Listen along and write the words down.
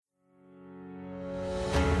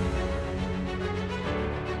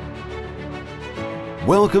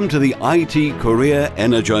Welcome to the IT Career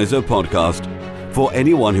Energizer podcast. For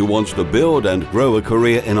anyone who wants to build and grow a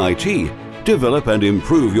career in IT, develop and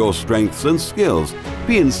improve your strengths and skills,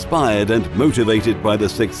 be inspired and motivated by the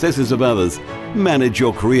successes of others, manage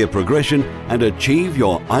your career progression, and achieve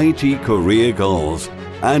your IT career goals.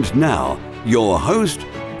 And now, your host,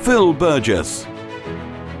 Phil Burgess.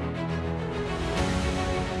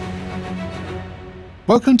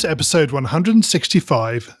 Welcome to episode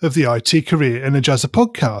 165 of the IT Career Energizer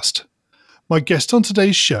podcast. My guest on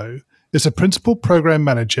today's show is a Principal Program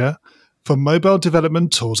Manager for mobile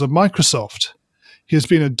development tools at Microsoft. He has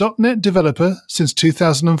been a .NET developer since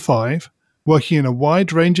 2005, working in a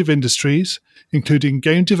wide range of industries, including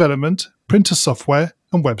game development, printer software,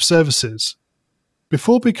 and web services.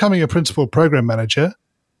 Before becoming a Principal Program Manager,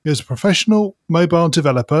 he was a professional mobile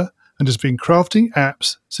developer and has been crafting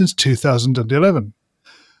apps since 2011.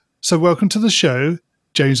 So welcome to the show,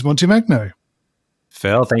 James Montemagno.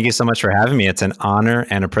 Phil, thank you so much for having me. It's an honor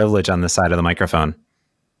and a privilege on this side of the microphone.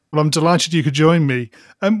 Well, I'm delighted you could join me.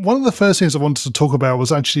 One of the first things I wanted to talk about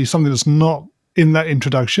was actually something that's not in that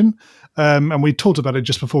introduction, and we talked about it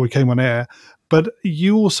just before we came on air, but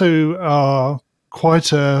you also are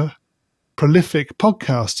quite a prolific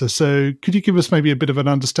podcaster. So could you give us maybe a bit of an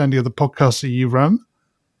understanding of the podcast that you run?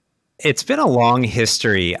 It's been a long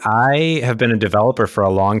history. I have been a developer for a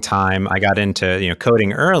long time. I got into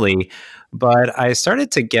coding early, but I started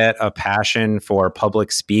to get a passion for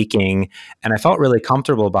public speaking, and I felt really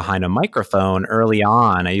comfortable behind a microphone early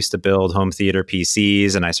on. I used to build home theater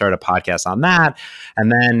PCs, and I started a podcast on that.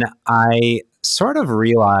 And then I sort of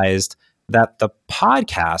realized that the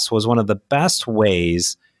podcast was one of the best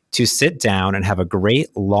ways to sit down and have a great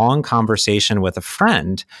long conversation with a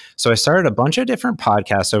friend. So I started a bunch of different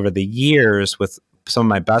podcasts over the years with some of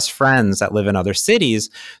my best friends that live in other cities.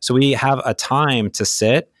 So we have a time to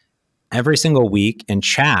sit every single week and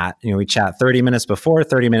chat. We chat 30 minutes before,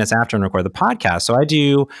 30 minutes after, and record the podcast. So I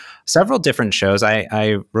do several different shows.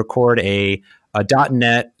 I record a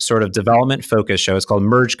 .NET sort of development focus show. It's called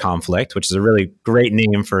Merge Conflict, which is a really great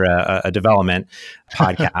name for a development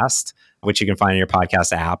podcast, which you can find in your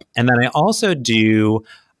podcast app. And then I also do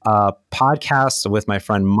a podcast with my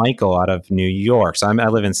friend Michael out of New York. So I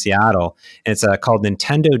live in Seattle. And it's called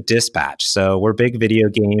Nintendo Dispatch. So we're big video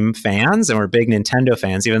game fans and we're big Nintendo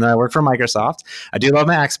fans, even though I work for Microsoft. I do love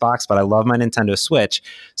my Xbox, but I love my Nintendo Switch.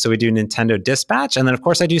 So we do Nintendo Dispatch. And then, of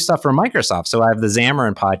course, I do stuff for Microsoft. So I have the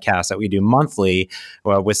Xamarin podcast that we do monthly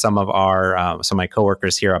with some of my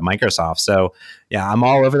coworkers here at Microsoft. So yeah, I'm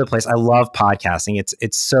all over the place. I love podcasting.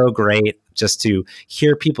 It's so great just to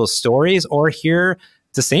hear people's stories or hear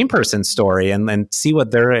the same person's story and see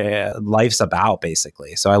what their life's about,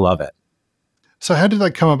 basically. So I love it. So how did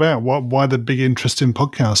that come about? Why the big interest in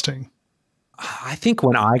podcasting? I think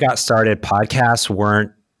when I got started, podcasts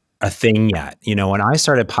weren't a thing yet. When I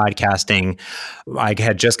started podcasting, I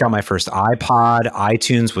had just got my first iPod.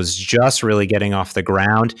 iTunes was just really getting off the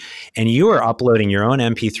ground. And you were uploading your own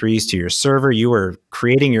MP3s to your server. You were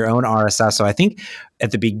creating your own RSS. So I think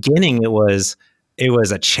at the beginning, it was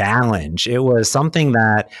a challenge. It was something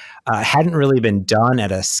that hadn't really been done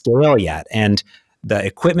at a scale yet. And the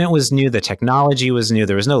equipment was new. The technology was new.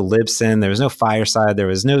 There was no Libsyn. There was no Fireside. There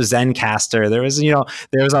was no Zencastr.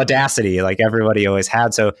 There was Audacity like everybody always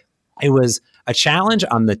had. So it was a challenge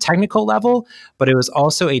on the technical level, but it was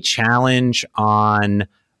also a challenge on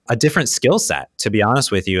a different skill set, to be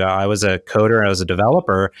honest with you. I was a coder, I was a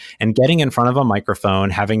developer, and getting in front of a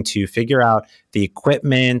microphone, having to figure out the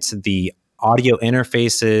equipment, the audio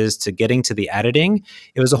interfaces, to getting to the editing.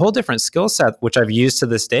 It was a whole different skill set, which I've used to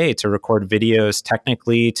this day to record videos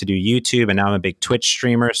technically, to do YouTube. And now I'm a big Twitch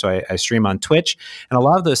streamer. So I stream on Twitch. And a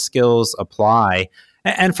lot of those skills apply.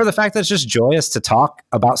 And for the fact that it's just joyous to talk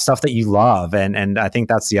about stuff that you love. And I think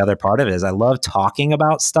that's the other part of it is I love talking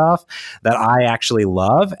about stuff that I actually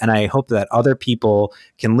love. And I hope that other people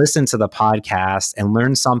can listen to the podcast and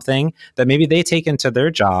learn something that maybe they take into their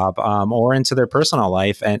job or into their personal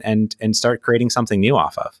life and start creating something new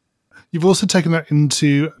off of. You've also taken that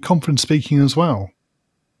into conference speaking as well.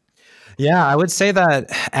 Yeah, I would say that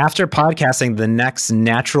after podcasting, the next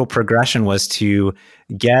natural progression was to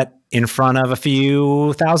get in front of a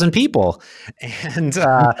few thousand people. And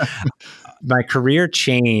my career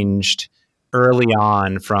changed early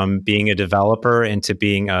on from being a developer into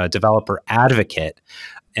being a developer advocate.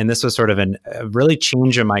 And this was sort of a really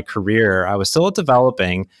change in my career. I was still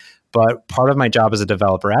developing, but part of my job as a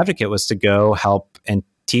developer advocate was to go help and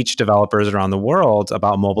teach developers around the world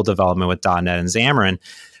about mobile development with .NET and Xamarin.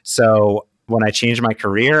 So when I changed my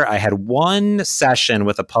career, I had one session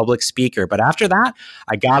with a public speaker. But after that,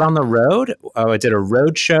 I got on the road. I did a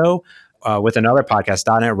road show with another podcast,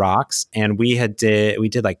 .NET Rocks, and we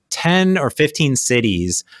did like 10 or 15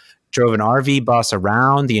 cities, drove an RV bus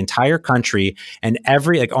around the entire country, and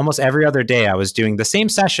almost every other day I was doing the same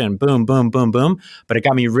session, boom, boom, boom, boom. But it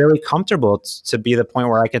got me really comfortable to be the point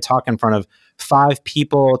where I could talk in front of 5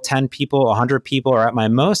 people, 10 people, 100 people, or at my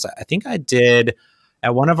most, I think I did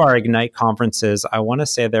at one of our Ignite conferences, I want to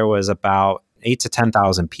say there was about 8,000 to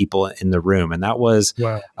 10,000 people in the room. And that was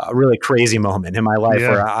a really crazy moment in my life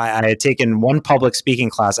where I had taken one public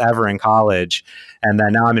speaking class ever in college. And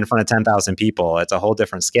then now I'm in front of 10,000 people. It's a whole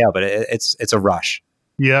different scale, but it's a rush.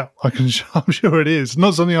 Yeah, I'm sure it is.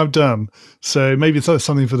 Not something I've done. So maybe it's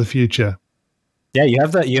something for the future. Yeah, you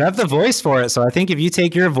have the voice for it. So I think if you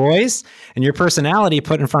take your voice and your personality,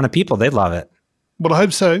 put in front of people, they'd love it. Well, I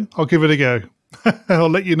hope so. I'll give it a go. I'll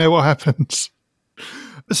let you know what happens.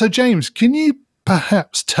 So, James, can you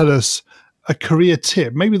perhaps tell us a career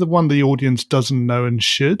tip, maybe the one the audience doesn't know and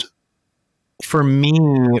should? For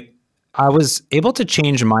me, I was able to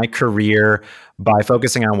change my career by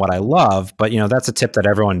focusing on what I love. But, that's a tip that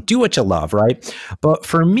everyone, do what you love, right? But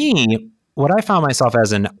for me, what I found myself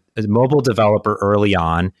as a mobile developer early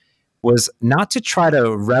on was not to try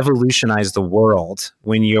to revolutionize the world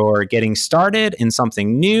when you're getting started in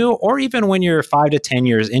something new, or even when you're 5 to 10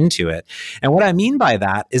 years into it. And what I mean by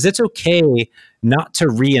that is it's okay not to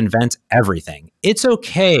reinvent everything. It's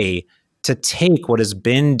okay to take what has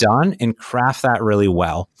been done and craft that really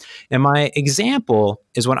well. And my example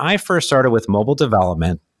is when I first started with mobile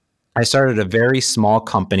development, I started a very small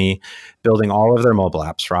company building all of their mobile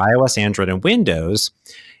apps for iOS, Android, and Windows.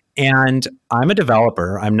 And I'm a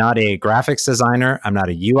developer. I'm not a graphics designer. I'm not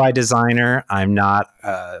a UI designer. I'm not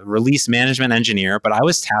a release management engineer, but I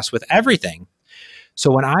was tasked with everything.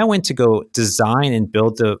 So when I went to go design and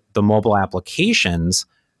build the mobile applications,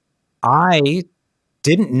 I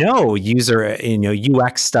didn't know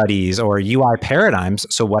UX studies or UI paradigms.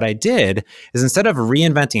 So what I did is, instead of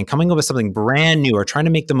reinventing and coming up with something brand new or trying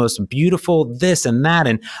to make the most beautiful this and that,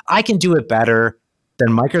 and I can do it better than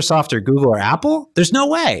Microsoft or Google or Apple, there's no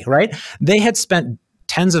way, right? They had spent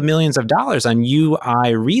tens of millions of dollars on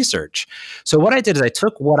UI research. So what I did is I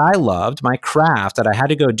took what I loved, my craft that I had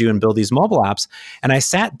to go do and build these mobile apps, and I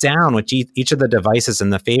sat down with each of the devices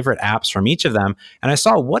and the favorite apps from each of them, and I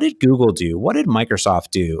saw, what did Google do? What did Microsoft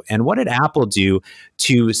do? And what did Apple do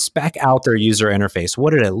to spec out their user interface?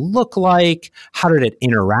 What did it look like? How did it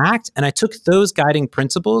interact? And I took those guiding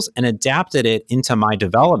principles and adapted it into my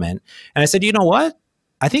development. And I said, you know what?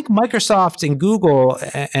 I think Microsoft and Google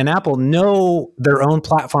and Apple know their own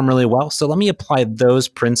platform really well. So let me apply those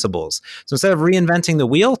principles. So instead of reinventing the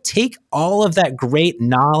wheel, take all of that great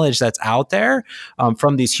knowledge that's out there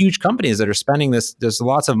from these huge companies that are spending there's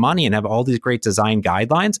lots of money and have all these great design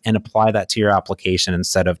guidelines, and apply that to your application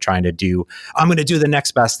instead of trying to I'm going to do the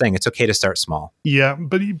next best thing. It's okay to start small. Yeah,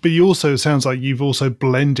 but you also, sounds like you've also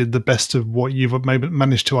blended the best of what you've maybe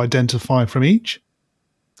managed to identify from each.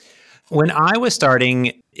 When I was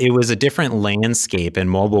starting, it was a different landscape in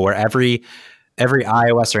mobile where every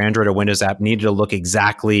iOS or Android or Windows app needed to look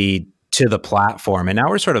exactly to the platform. And now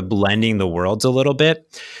we're sort of blending the worlds a little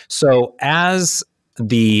bit. So as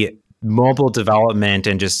the mobile development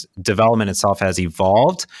and just development itself has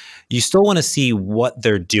evolved, you still want to see what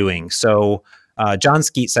they're doing. So John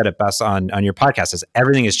Skeet said it best on your podcast, is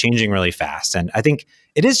everything is changing really fast. And I think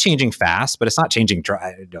it is changing fast, but it's not changing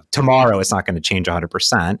tomorrow. It's not going to change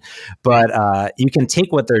 100%. But you can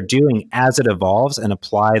take what they're doing as it evolves and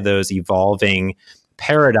apply those evolving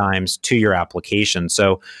paradigms to your application.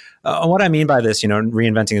 So what I mean by this,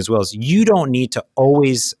 reinventing as well, is you don't need to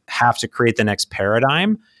always have to create the next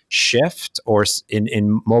paradigm shift, or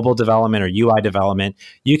in mobile development or UI development.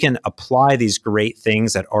 You can apply these great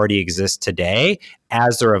things that already exist today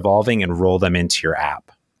as they're evolving and roll them into your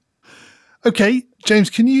app. Okay, James,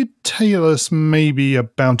 can you tell us maybe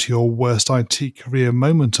about your worst IT career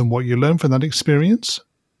moment and what you learned from that experience?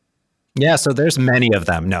 Yeah, so there's many of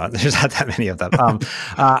them. No, there's not that many of them.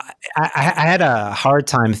 I had a hard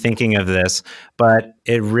time thinking of this, but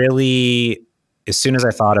it really, as soon as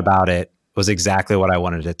I thought about it, was exactly what I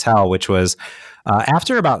wanted to tell, which was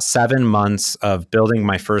after about 7 months of building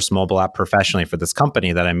my first mobile app professionally for this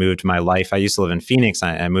company that I moved my life. I used to live in Phoenix.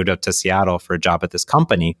 I moved up to Seattle for a job at this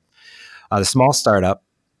company, the small startup,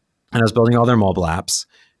 and I was building all their mobile apps.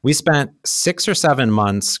 We spent 6 or 7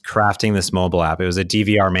 months crafting this mobile app. It was a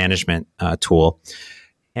DVR management tool.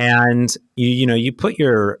 And you put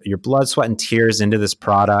your blood, sweat, and tears into this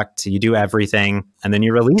product. You do everything, and then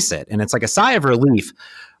you release it. And it's like a sigh of relief.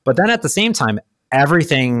 But then at the same time,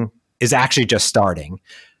 everything is actually just starting.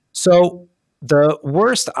 So the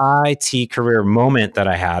worst IT career moment that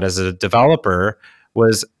I had as a developer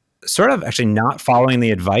was sort of actually not following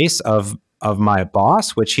the advice of my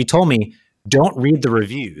boss, which he told me, don't read the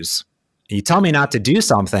reviews. You tell me not to do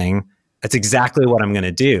something, that's exactly what I'm going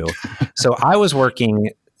to do. So I was working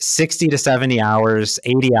 60 to 70 hours,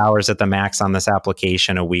 80 hours at the max on this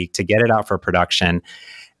application a week to get it out for production.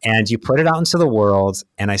 And you put it out into the world,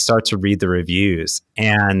 and I start to read the reviews.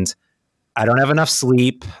 And I don't have enough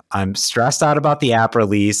sleep. I'm stressed out about the app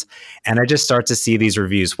release. And I just start to see these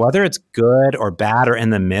reviews, whether it's good or bad or in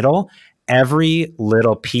the middle. Every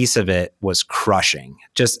little piece of it was crushing.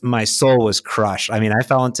 Just my soul was crushed. I mean, I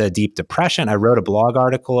fell into deep depression. I wrote a blog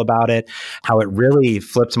article about it, how it really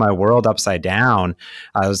flipped my world upside down.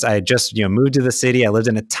 I just moved to the city. I lived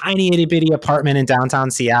in a tiny itty bitty apartment in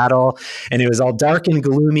downtown Seattle, and it was all dark and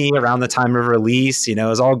gloomy around the time of release. It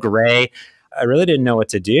was all gray. I really didn't know what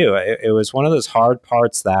to do. It was one of those hard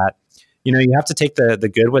parts that, you have to take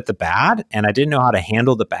the good with the bad, and I didn't know how to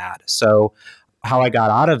handle the bad. So how I got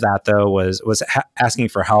out of that, though, was asking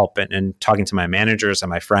for help and talking to my managers and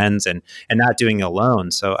my friends and not doing it alone.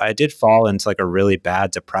 So I did fall into like a really bad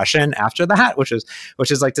depression after that, which is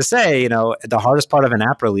like to say, the hardest part of an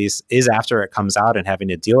app release is after it comes out and having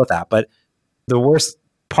to deal with that. But the worst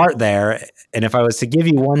part there, and if I was to give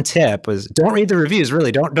you one tip, was don't read the reviews.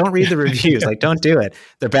 Really, don't read the reviews. Like, don't do it.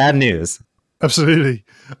 They're bad news. Absolutely.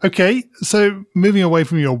 Okay, so moving away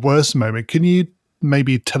from your worst moment, can you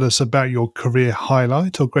maybe tell us about your career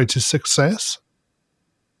highlight or greatest success?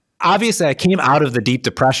 Obviously, I came out of the deep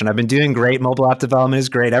depression. I've been doing great. Mobile app development is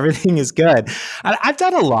great. Everything is good. I've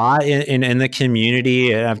done a lot in the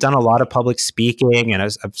community. I've done a lot of public speaking, and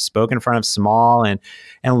I've spoken in front of small and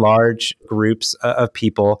large groups of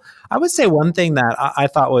people. I would say one thing that I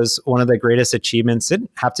thought was one of the greatest achievements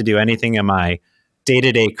didn't have to do anything in my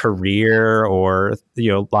day-to-day career or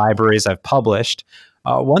libraries I've published.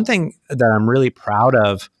 One thing that I'm really proud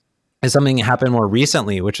of is something that happened more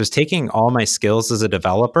recently, which was taking all my skills as a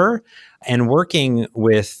developer and working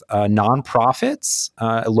with nonprofits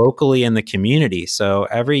locally in the community. So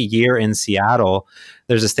every year in Seattle,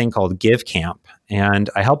 there's this thing called Give Camp, and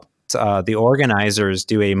I helped the organizers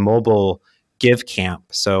do a mobile Give Camp.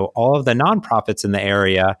 So all of the nonprofits in the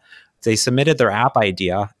area, they submitted their app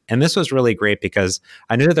idea, and this was really great because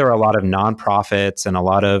I knew that there were a lot of nonprofits and a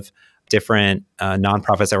lot of different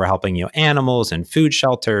nonprofits that were helping animals and food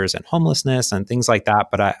shelters and homelessness and things like that.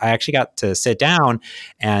 But I actually got to sit down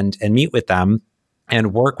and meet with them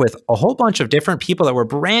and work with a whole bunch of different people that were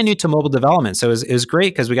brand new to mobile development. So it was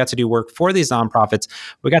great because we got to do work for these nonprofits.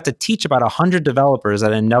 We got to teach about 100 developers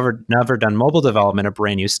that had never done mobile development a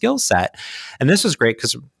brand new skill set. And this was great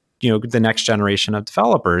because the next generation of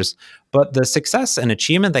developers. But the success and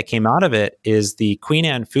achievement that came out of it is the Queen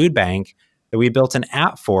Anne Food Bank that we built an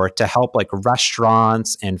app for to help like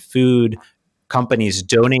restaurants and food companies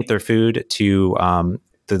donate their food to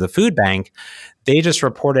the food bank. They just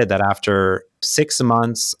reported that after 6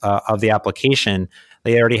 months of the application,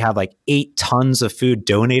 they already had like 8 tons of food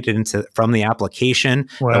donated from the application.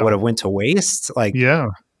 Wow. That would have went to waste. Like, yeah,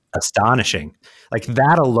 astonishing. Like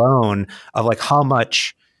that alone of like how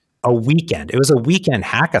much it was a weekend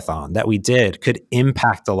hackathon that we did could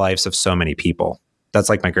impact the lives of so many people. That's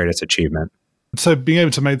like my greatest achievement. So being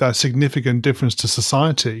able to make that significant difference to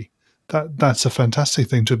society, that's a fantastic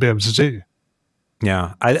thing to be able to do.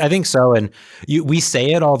 Yeah, I think so. And we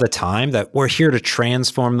say it all the time that we're here to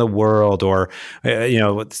transform the world or,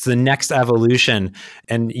 it's the next evolution.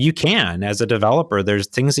 And you can, as a developer, there's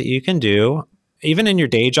things that you can do, even in your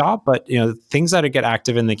day job, but, things that get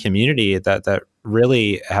active in the community that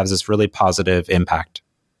really has this really positive impact.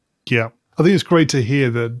 Yeah, I think it's great to hear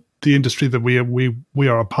that the industry that we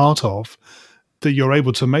are a part of, that you're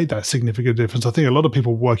able to make that significant difference. I think a lot of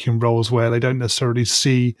people work in roles where they don't necessarily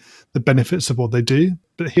see the benefits of what they do,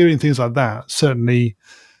 but hearing things like that, certainly,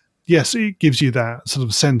 yes, it gives you that sort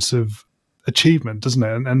of sense of achievement, doesn't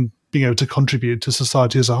it? And being able to contribute to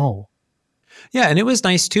society as a whole. Yeah, and it was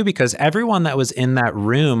nice too because everyone that was in that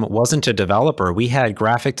room wasn't a developer. We had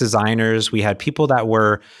graphic designers, we had people that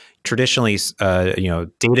were traditionally,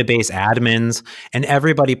 database admins, and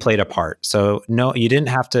everybody played a part. So no, you didn't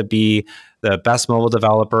have to be the best mobile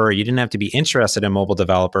developer. You didn't have to be interested in mobile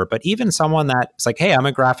developer, but even someone that's like, hey, I'm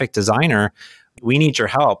a graphic designer. We need your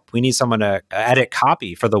help. We need someone to edit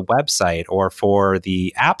copy for the website or for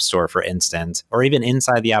the app store, for instance, or even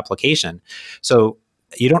inside the application. So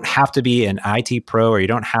you don't have to be an IT pro or you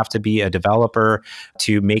don't have to be a developer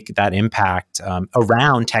to make that impact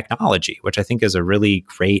around technology, which I think is a really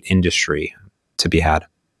great industry to be had.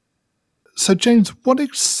 So, James, what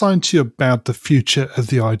excites you about the future of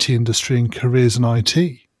the IT industry and careers in IT?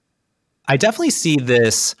 I definitely see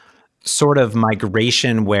this sort of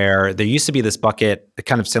migration where there used to be this bucket,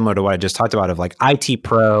 kind of similar to what I just talked about, of like IT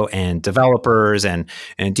pro and developers and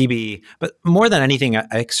DB. But more than anything,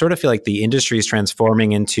 I sort of feel like the industry is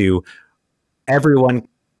transforming into everyone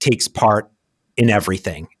takes part in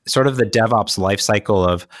everything, sort of the DevOps lifecycle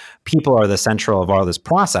of people are the central of all this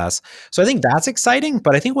process. So I think that's exciting.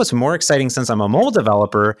 But I think what's more exciting, since I'm a mobile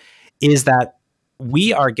developer, is that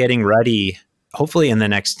we are getting ready, hopefully in the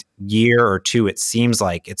next year or two. It seems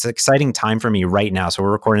like it's an exciting time for me right now. So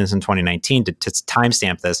we're recording this in 2019 to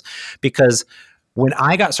timestamp this, because when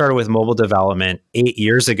I got started with mobile development 8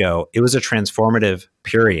 years ago, it was a transformative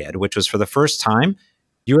period, which was for the first time,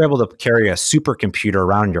 you were able to carry a supercomputer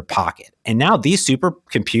around in your pocket. And now these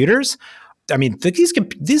supercomputers, I mean,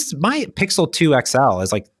 my Pixel 2 XL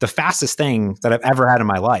is like the fastest thing that I've ever had in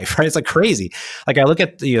my life, right? It's like crazy. Like I look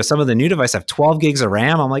at some of the new devices have 12 gigs of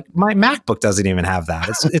RAM. I'm like, my MacBook doesn't even have that.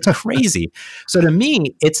 It's crazy. So to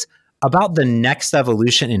me, it's about the next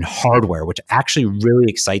evolution in hardware, which actually really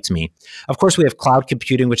excites me. Of course, we have cloud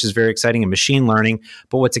computing, which is very exciting, and machine learning.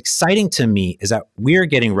 But what's exciting to me is that we're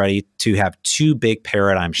getting ready to have two big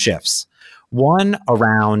paradigm shifts. One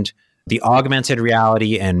around the augmented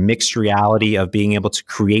reality and mixed reality of being able to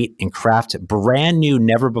create and craft brand new,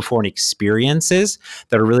 never before experiences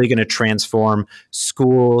that are really going to transform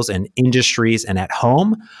schools and industries and at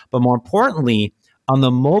home. But more importantly, on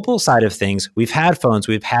the mobile side of things, we've had phones,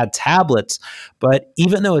 we've had tablets, but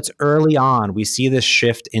even though it's early on, we see this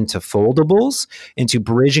shift into foldables, into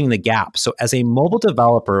bridging the gap. So as a mobile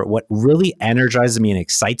developer, what really energizes me and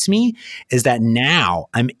excites me is that now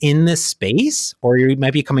I'm in this space, or you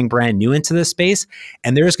might be coming brand new into this space,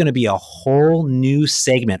 and there's going to be a whole new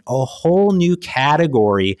segment, a whole new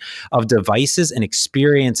category of devices and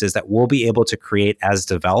experiences that we'll be able to create as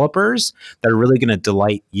developers that are really going to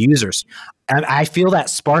delight users. And I feel that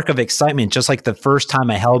spark of excitement, just like the first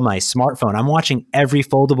time I held my smartphone. I'm watching every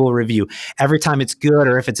foldable review, every time it's good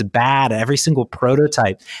or if it's bad, every single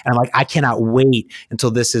prototype. And I'm like, I cannot wait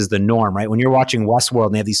until this is the norm, right? When you're watching Westworld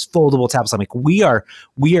and they have these foldable tablets, I'm like, we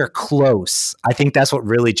are close. I think that's what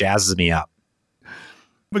really jazzes me up.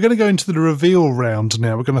 We're going to go into the reveal round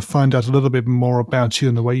now. We're going to find out a little bit more about you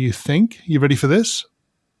and the way you think. You ready for this?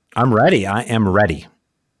 I'm ready. I am ready.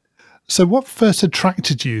 So what first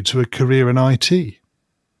attracted you to a career in IT?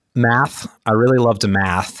 Math. I really loved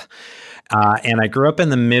math. And I grew up in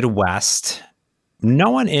the Midwest. No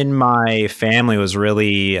one in my family was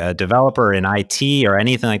really a developer in IT or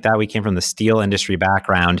anything like that. We came from the steel industry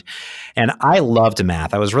background. And I loved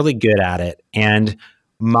math. I was really good at it. And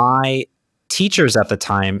my teachers at the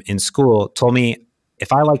time in school told me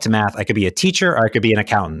if I liked math, I could be a teacher or I could be an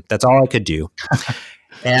accountant. That's all I could do.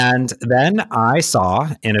 And then I saw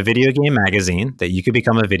in a video game magazine that you could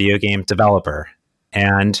become a video game developer.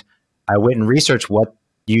 And I went and researched what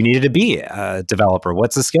you needed to be a developer.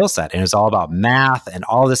 What's the skill set? And it's all about math and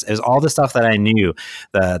all this. It was all the stuff that I knew,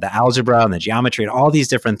 the algebra and the geometry and all these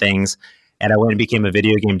different things. And I went and became a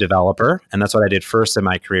video game developer. And that's what I did first in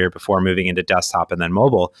my career before moving into desktop and then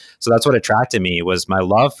mobile. So that's what attracted me, was my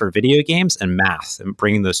love for video games and math and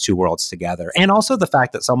bringing those two worlds together. And also the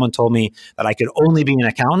fact that someone told me that I could only be an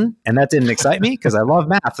accountant, and that didn't excite me because I love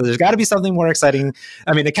math. So there's got to be something more exciting.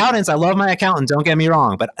 I mean, accountants, I love my accountant, don't get me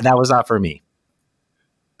wrong, but that was not for me.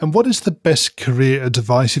 And what is the best career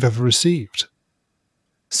advice you've ever received?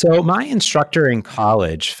 So my instructor in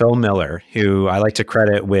college, Phil Miller, who I like to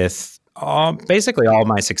credit with basically all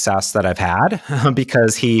my success that I've had,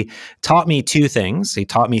 because he taught me two things. He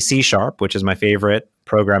taught me C#, which is my favorite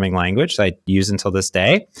programming language that I use until this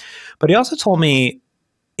day. But he also told me,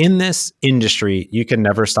 in this industry, you can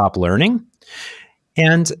never stop learning.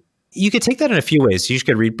 And you could take that in a few ways. You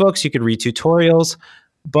could read books, you could read tutorials.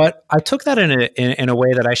 But I took that in a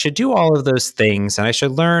way that I should do all of those things, and I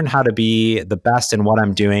should learn how to be the best in what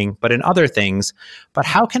I'm doing, but in other things. But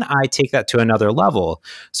how can I take that to another level?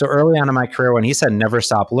 So early on in my career, when he said never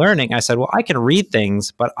stop learning, I said, well, I can read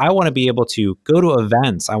things, but I want to be able to go to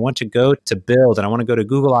events. I want to go to Build, and I want to go to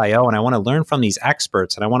Google I/O, and I want to learn from these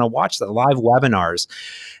experts, and I want to watch the live webinars.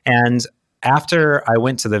 And after I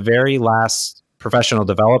went to the very last Professional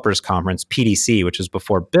Developers Conference, PDC, which was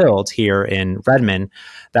before Build here in Redmond,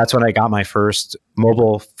 that's when I got my first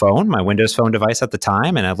mobile phone, my Windows Phone device at the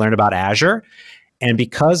time, and I learned about Azure. And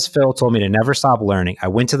because Phil told me to never stop learning, I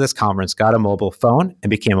went to this conference, got a mobile phone, and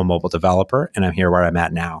became a mobile developer, and I'm here where I'm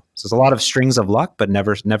at now. So it's a lot of strings of luck, but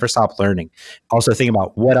never stop learning. Also think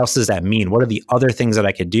about, what else does that mean? What are the other things that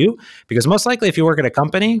I could do? Because most likely if you work at a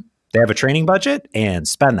company, they have a training budget, and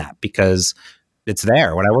spend that because it's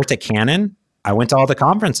there. When I worked at Canon, I went to all the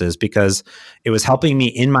conferences because it was helping me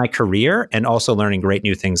in my career and also learning great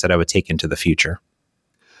new things that I would take into the future.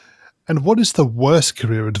 And what is the worst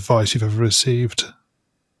career advice you've ever received?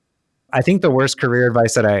 I think the worst career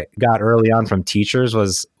advice that I got early on from teachers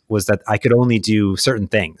was that I could only do certain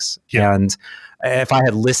things. Yeah. And if I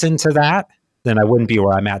had listened to that, then I wouldn't be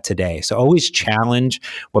where I'm at today. So always challenge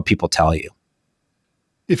what people tell you.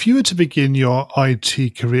 If you were to begin your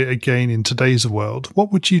IT career again in today's world,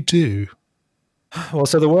 what would you do? Well,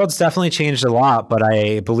 so the world's definitely changed a lot, but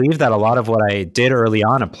I believe that a lot of what I did early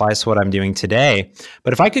on applies to what I'm doing today.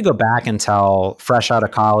 But if I could go back and tell fresh out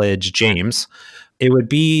of college James, it would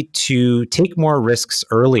be to take more risks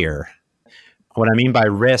earlier. What I mean by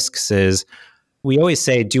risks is we always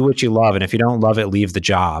say, do what you love. And if you don't love it, leave the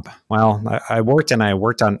job. Well, I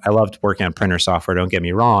loved working on printer software, don't get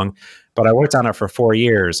me wrong, but I worked on it for 4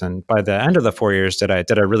 years. And by the end of the 4 years, did I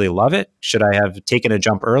really love it? Should I have taken a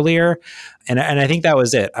jump earlier? And I think that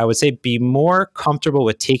was it. I would say be more comfortable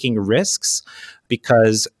with taking risks,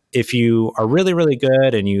 because if you are really, really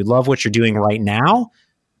good and you love what you're doing right now,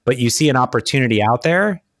 but you see an opportunity out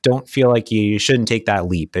there, don't feel like you shouldn't take that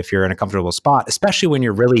leap if you're in a comfortable spot, especially when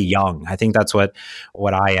you're really young. I think that's what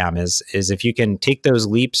I am is if you can take those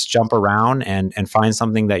leaps, jump around and find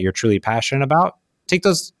something that you're truly passionate about, take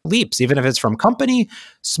those leaps, even if it's from company,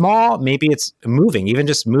 small, maybe it's moving, even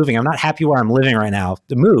just moving. I'm not happy where I'm living right now.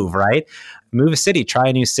 Move, right? Move a city, try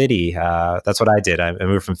a new city. That's what I did. I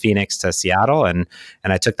moved from Phoenix to Seattle, and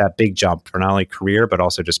I took that big jump for not only career, but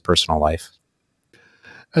also just personal life.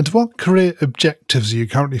 And what career objectives are you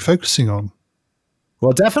currently focusing on?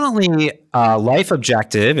 Well, definitely life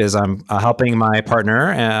objective is I'm helping my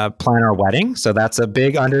partner plan our wedding. So that's a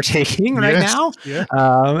big undertaking right now.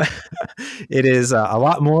 Yeah. It is a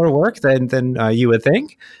lot more work than you would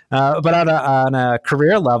think. But on a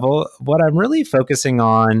career level, what I'm really focusing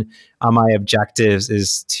on my objectives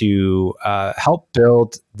is to help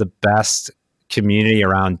build the best community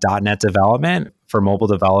around .NET development for mobile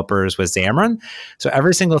developers with Xamarin. So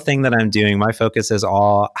every single thing that I'm doing, my focus is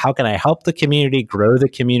all, how can I help the community, grow the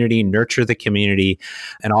community, nurture the community,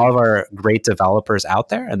 and all of our great developers out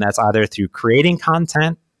there. And that's either through creating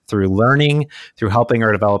content, through learning, through helping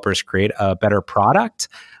our developers create a better product,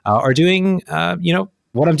 or doing,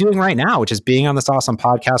 what I'm doing right now, which is being on this awesome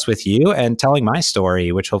podcast with you and telling my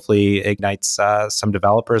story, which hopefully ignites some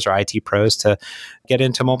developers or IT pros to get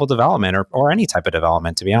into mobile development or any type of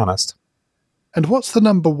development, to be honest. And what's the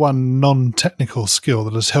number one non-technical skill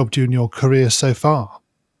that has helped you in your career so far?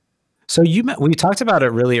 So we talked about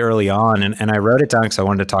it really early on, and I wrote it down because I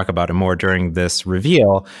wanted to talk about it more during this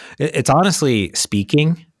reveal. It's honestly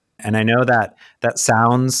speaking, and I know that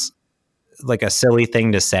sounds like a silly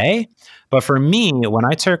thing to say, but for me, when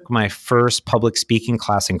I took my first public speaking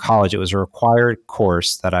class in college, it was a required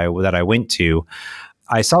course that I went to.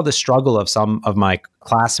 I saw the struggle of some of my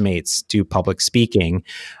classmates do public speaking,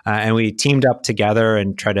 and we teamed up together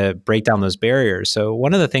and tried to break down those barriers. So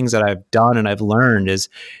one of the things that I've done and I've learned is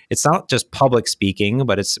it's not just public speaking,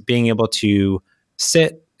 but it's being able to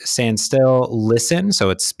sit, stand still, listen. So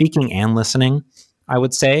it's speaking and listening, I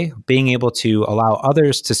would say, being able to allow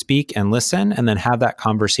others to speak and listen and then have that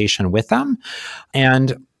conversation with them.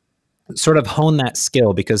 And sort of hone that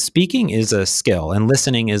skill, because speaking is a skill and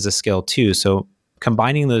listening is a skill too. So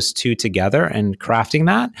combining those two together and crafting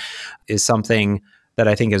that is something that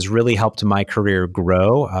I think has really helped my career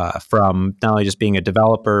grow from not only just being a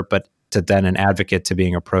developer, but to then an advocate to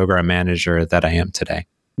being a program manager that I am today.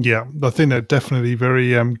 Yeah, I think they're definitely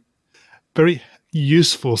very, very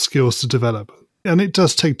useful skills to develop. And it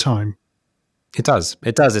does take time. It does.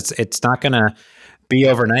 It's not going to be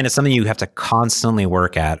overnight. It's something you have to constantly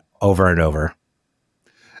work at over and over.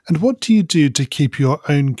 And what do you do to keep your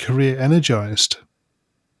own career energized?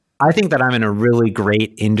 I think that I'm in a really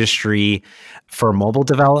great industry for mobile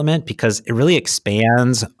development because it really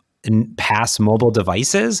expands past mobile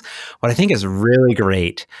devices. What I think is really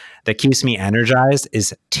great that keeps me energized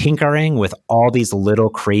is tinkering with all these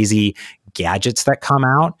little crazy gadgets that come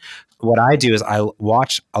out. What I do is I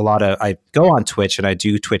go on Twitch and I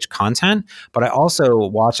do Twitch content, but I also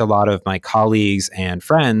watch a lot of my colleagues and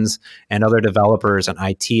friends and other developers and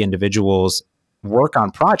IT individuals work on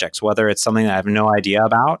projects, whether it's something that I have no idea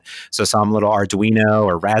about. So some little Arduino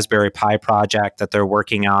or Raspberry Pi project that they're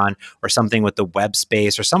working on, or something with the web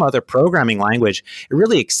space or some other programming language. It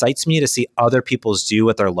really excites me to see other people's do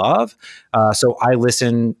what they love. So I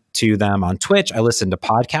listen to them on Twitch. I listen to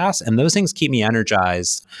podcasts, and those things keep me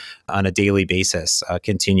energized on a daily basis,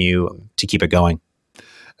 continue to keep it going.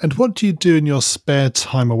 And what do you do in your spare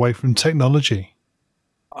time away from technology?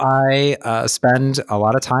 I spend a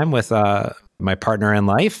lot of time with my partner in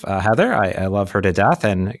life, Heather. I love her to death,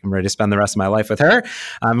 and I'm ready to spend the rest of my life with her.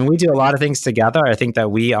 And we do a lot of things together. I think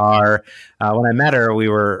that we are, when I met her,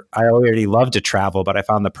 I already loved to travel, but I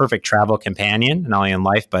found the perfect travel companion, not only in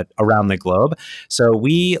life, but around the globe. So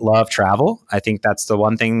we love travel. I think that's the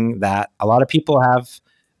one thing that a lot of people have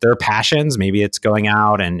their passions. Maybe it's going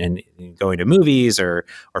out and going to movies or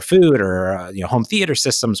food or home theater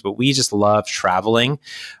systems, but we just love traveling.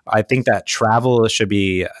 I think that travel should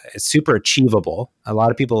be super achievable. A lot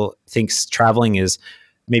of people think traveling is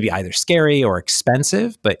maybe either scary or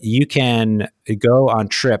expensive, but you can go on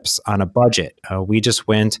trips on a budget. We just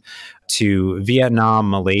went to Vietnam,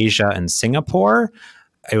 Malaysia, and Singapore.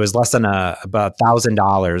 It was less than about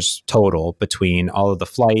 $1,000 total between all of the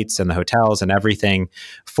flights and the hotels and everything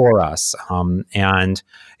for us. And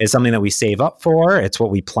it's something that we save up for. It's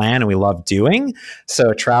what we plan and we love doing.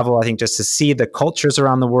 So travel, I think, just to see the cultures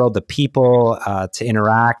around the world, the people, to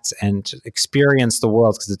interact and to experience the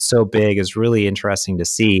world because it's so big is really interesting to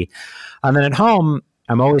see. And then at home,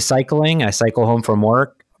 I'm always cycling. I cycle home from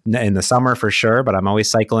work. In the summer for sure, but I'm always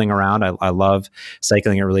cycling around. I love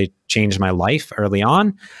cycling. It really changed my life early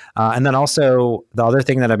on. And then also the other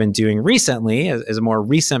thing that I've been doing recently is a more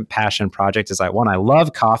recent passion project is I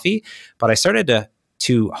love coffee, but I started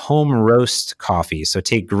to home roast coffee. So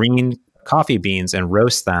take green coffee beans and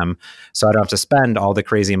roast them so I don't have to spend all the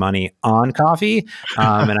crazy money on coffee.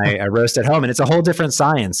 And I roast at home, and it's a whole different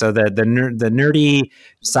science. So the nerdy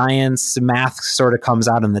science math sort of comes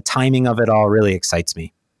out, and the timing of it all really excites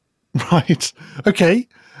me. Right. Okay.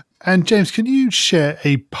 And James, can you share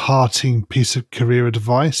a parting piece of career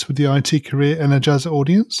advice with the IT Career Energizer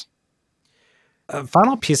audience? A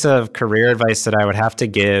final piece of career advice that I would have to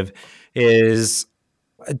give is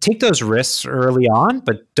take those risks early on,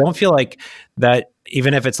 but don't feel like that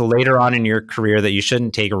even if it's later on in your career that you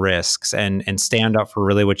shouldn't take risks and stand up for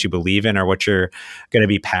really what you believe in or what you're going to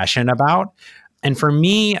be passionate about. And for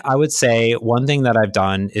me, I would say one thing that I've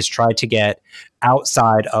done is try to get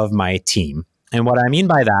outside of my team. And what I mean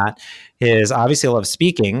by that is obviously I love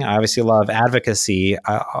speaking. I obviously love advocacy.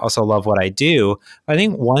 I also love what I do. I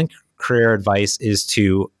think one career advice is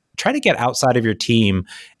to try to get outside of your team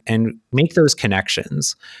and make those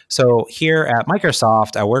connections. So here at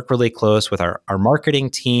Microsoft, I work really close with our marketing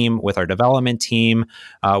team, with our development team,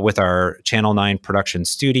 with our Channel 9 production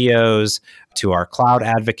studios, to our cloud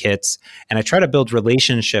advocates. And I try to build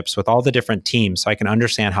relationships with all the different teams so I can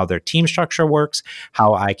understand how their team structure works,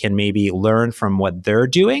 how I can maybe learn from what they're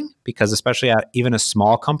doing, because especially at even a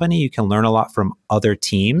small company, you can learn a lot from other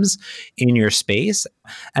teams in your space.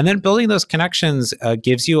 And then building those connections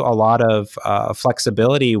gives you a lot of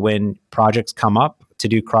flexibility when projects come up to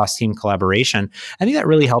do cross-team collaboration. I think that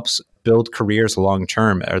really helps build careers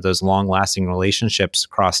long-term, or those long-lasting relationships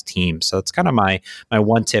across teams. So it's kind of my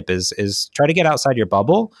one tip is try to get outside your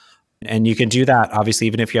bubble. And you can do that, obviously,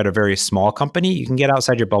 even if you're at a very small company, you can get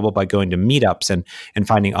outside your bubble by going to meetups and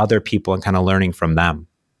finding other people and kind of learning from them.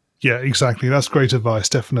 Yeah, exactly. That's great advice,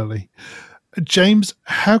 definitely. James,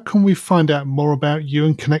 how can we find out more about you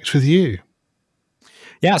and connect with you?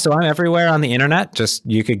 Yeah, so I'm everywhere on the internet. Just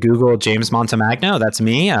you could Google James Montemagno. That's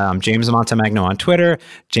me. James Montemagno on Twitter,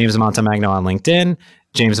 James Montemagno on LinkedIn,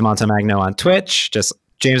 James Montemagno on Twitch. Just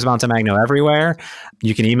James Montemagno everywhere.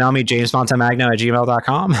 You can email me,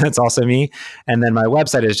 jamesmontemagno@gmail.com. That's also me. And then my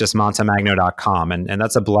website is just montemagno.com. And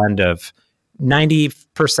that's a blend of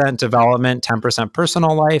 90% development, 10%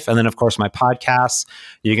 personal life. And then, of course, my podcasts.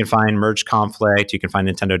 You can find Merge Conflict. You can find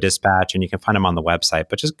Nintendo Dispatch, and you can find them on the website.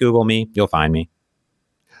 But just Google me. You'll find me.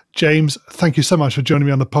 James, thank you so much for joining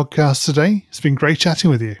me on the podcast today. It's been great chatting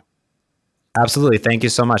with you. Absolutely. Thank you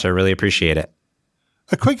so much. I really appreciate it.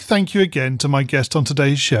 A quick thank you again to my guest on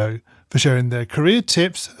today's show for sharing their career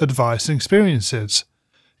tips, advice, and experiences.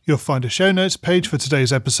 You'll find a show notes page for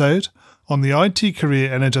today's episode on the IT Career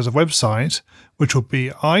Energizer website, which will be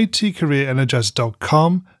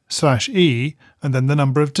itcareerenergizer.com/e and then the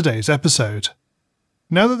number of today's episode.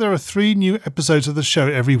 Now that there are 3 new episodes of the show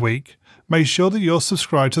every week, make sure that you're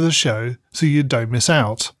subscribed to the show so you don't miss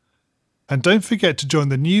out. And don't forget to join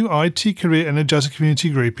the new IT Career Energizer community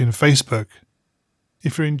group in Facebook.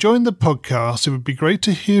 If you're enjoying the podcast, it would be great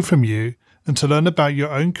to hear from you and to learn about your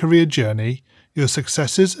own career journey, your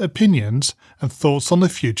successes, opinions, and thoughts on the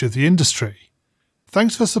future of the industry.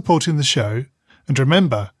 Thanks for supporting the show, and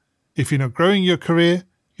remember, if you're not growing your career,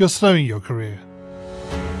 you're slowing your career.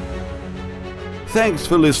 Thanks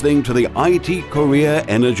for listening to the IT Career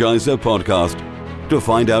Energizer podcast. To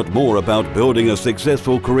find out more about building a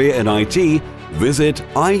successful career in IT, visit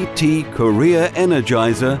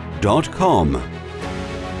itcareerenergizer.com.